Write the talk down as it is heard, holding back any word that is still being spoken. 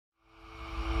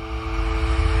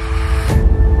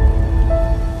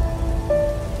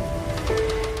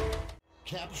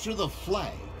Capture the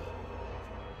flag.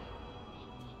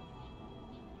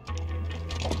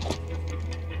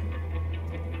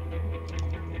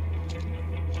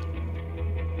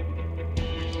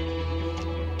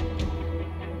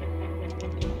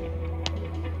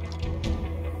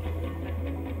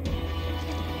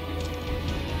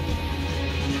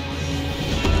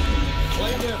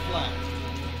 Claim their flag.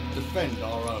 Defend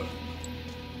our own.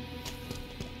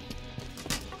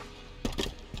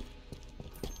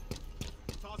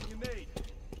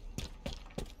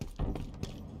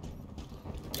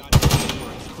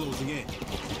 Closing in.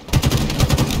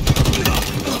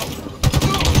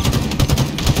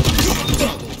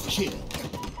 Double kill.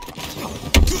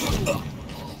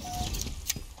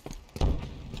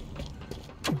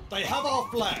 They have our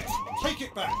flag. Take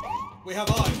it back. We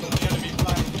have eyes on the enemy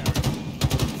flag carrier.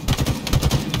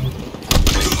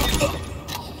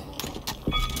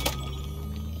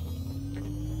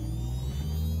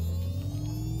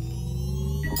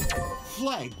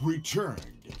 Flag returned.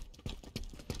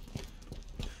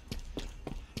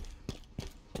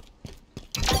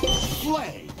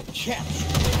 Flag captured.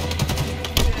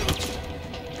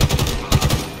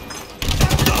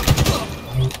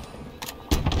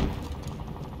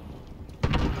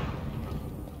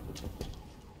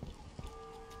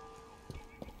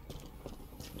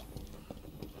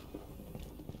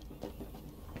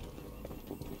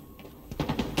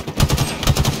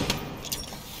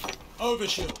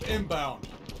 Overshield inbound.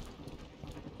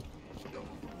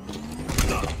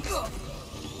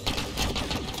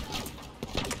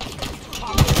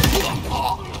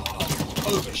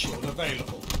 Overshield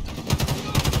available.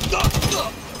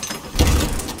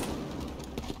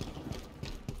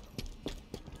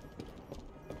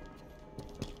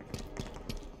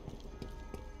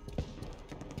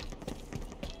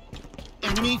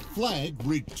 Enemy flag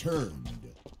returned.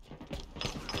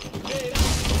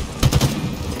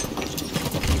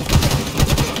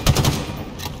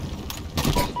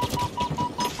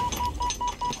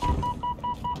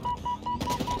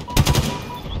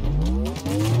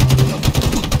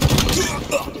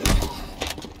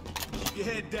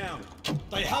 Down.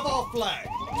 They have our flag.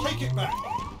 Take it back.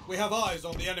 We have eyes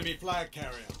on the enemy flag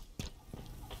carrier.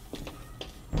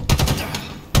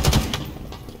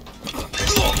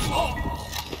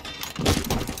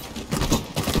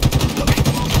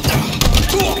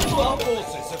 Our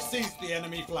forces have seized the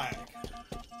enemy flag.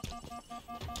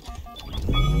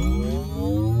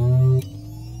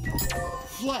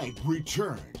 Flag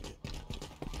returned.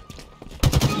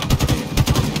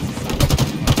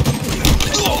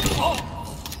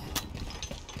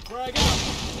 Frag out.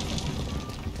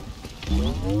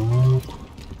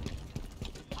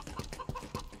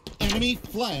 Enemy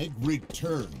flag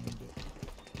returned.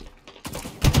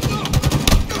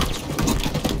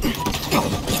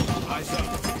 Eyes up.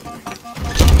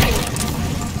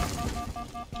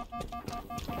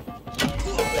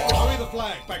 Carry the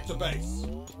flag back to base.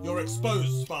 You're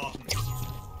exposed, Spartans.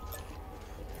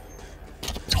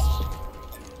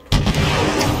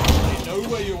 They know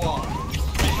where you are.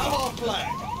 They have our flag.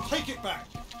 Take it back.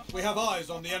 We have eyes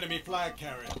on the enemy flag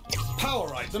carrier.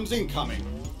 Power items incoming.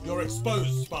 You're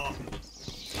exposed, Spartan.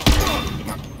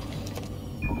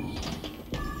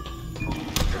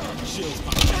 Shields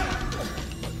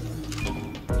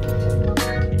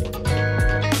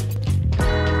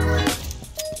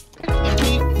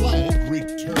Enemy flag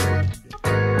returned.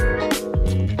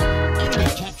 Enemy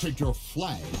captured your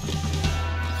flag.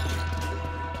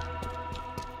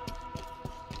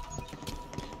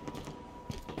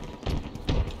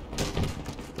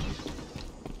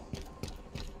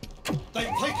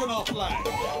 They've taken our flag.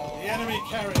 The enemy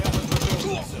carrier has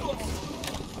revealed themselves.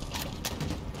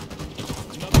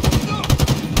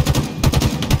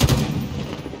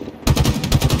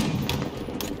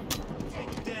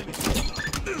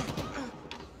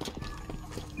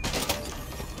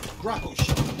 Grapple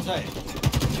shot take.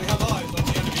 We have eyes on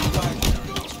the enemy flag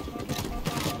carrier.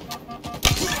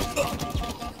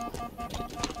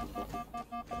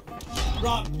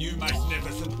 Run, you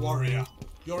magnificent warrior.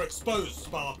 You're exposed,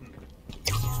 Spartan.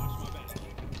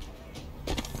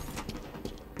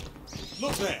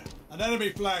 Look there, an enemy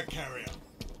flag carrier.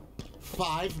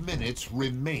 5 minutes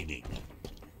remaining.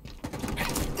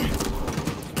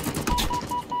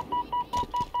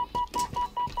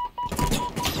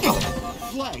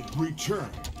 Flag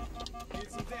returned.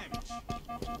 Did some damage.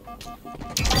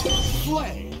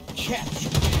 Flag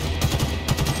captured.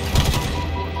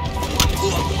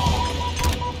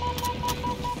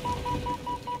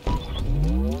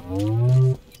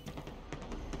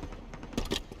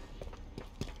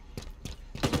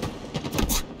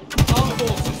 Our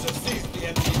forces have seized the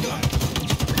enemy flag.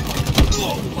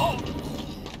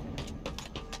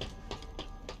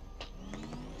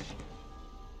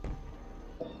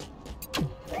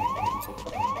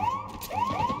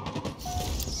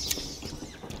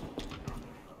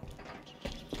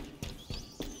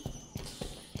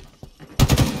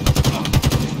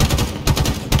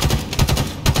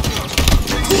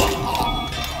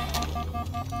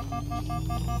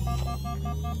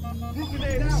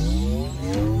 Grenade out.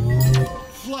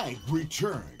 Flag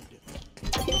returned.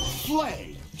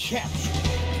 Flag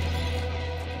captured.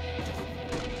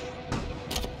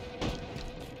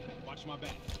 Watch my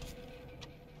back.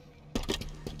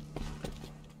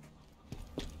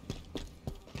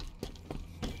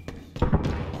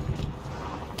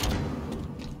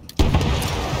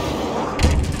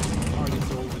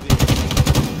 Targets over there.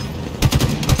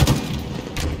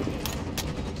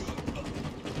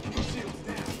 Shields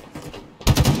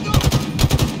down.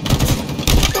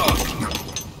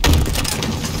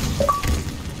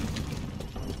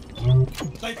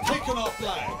 They've taken our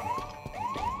flag.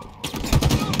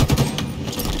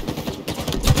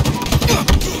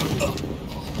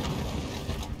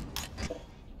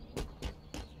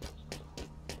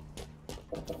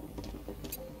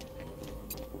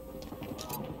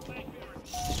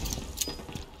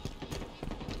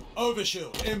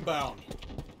 Overshield inbound.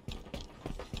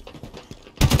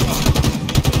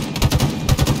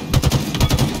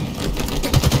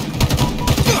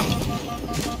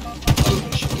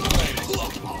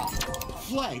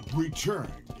 Flag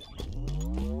returned.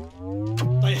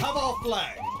 They have our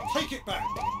flag. Take it back.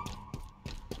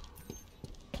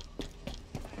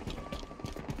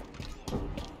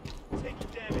 Taking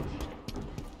damage.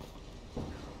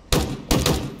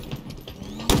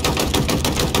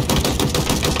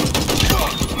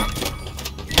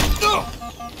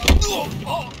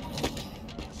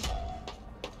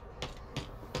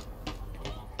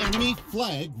 Enemy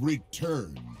flag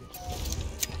returned.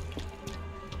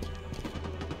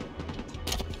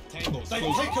 Tangles They've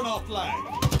closing. taken our flag.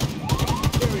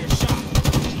 Carrier shot.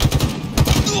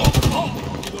 Reloading.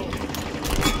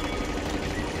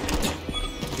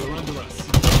 They're under us.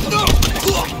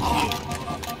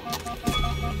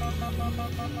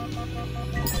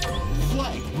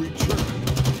 Flag returned.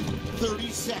 30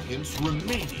 seconds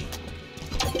remaining.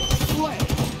 Flag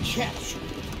captured.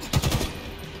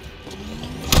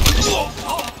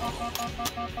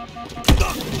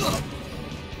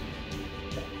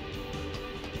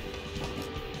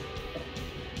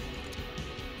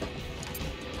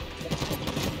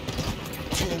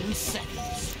 Ten seconds.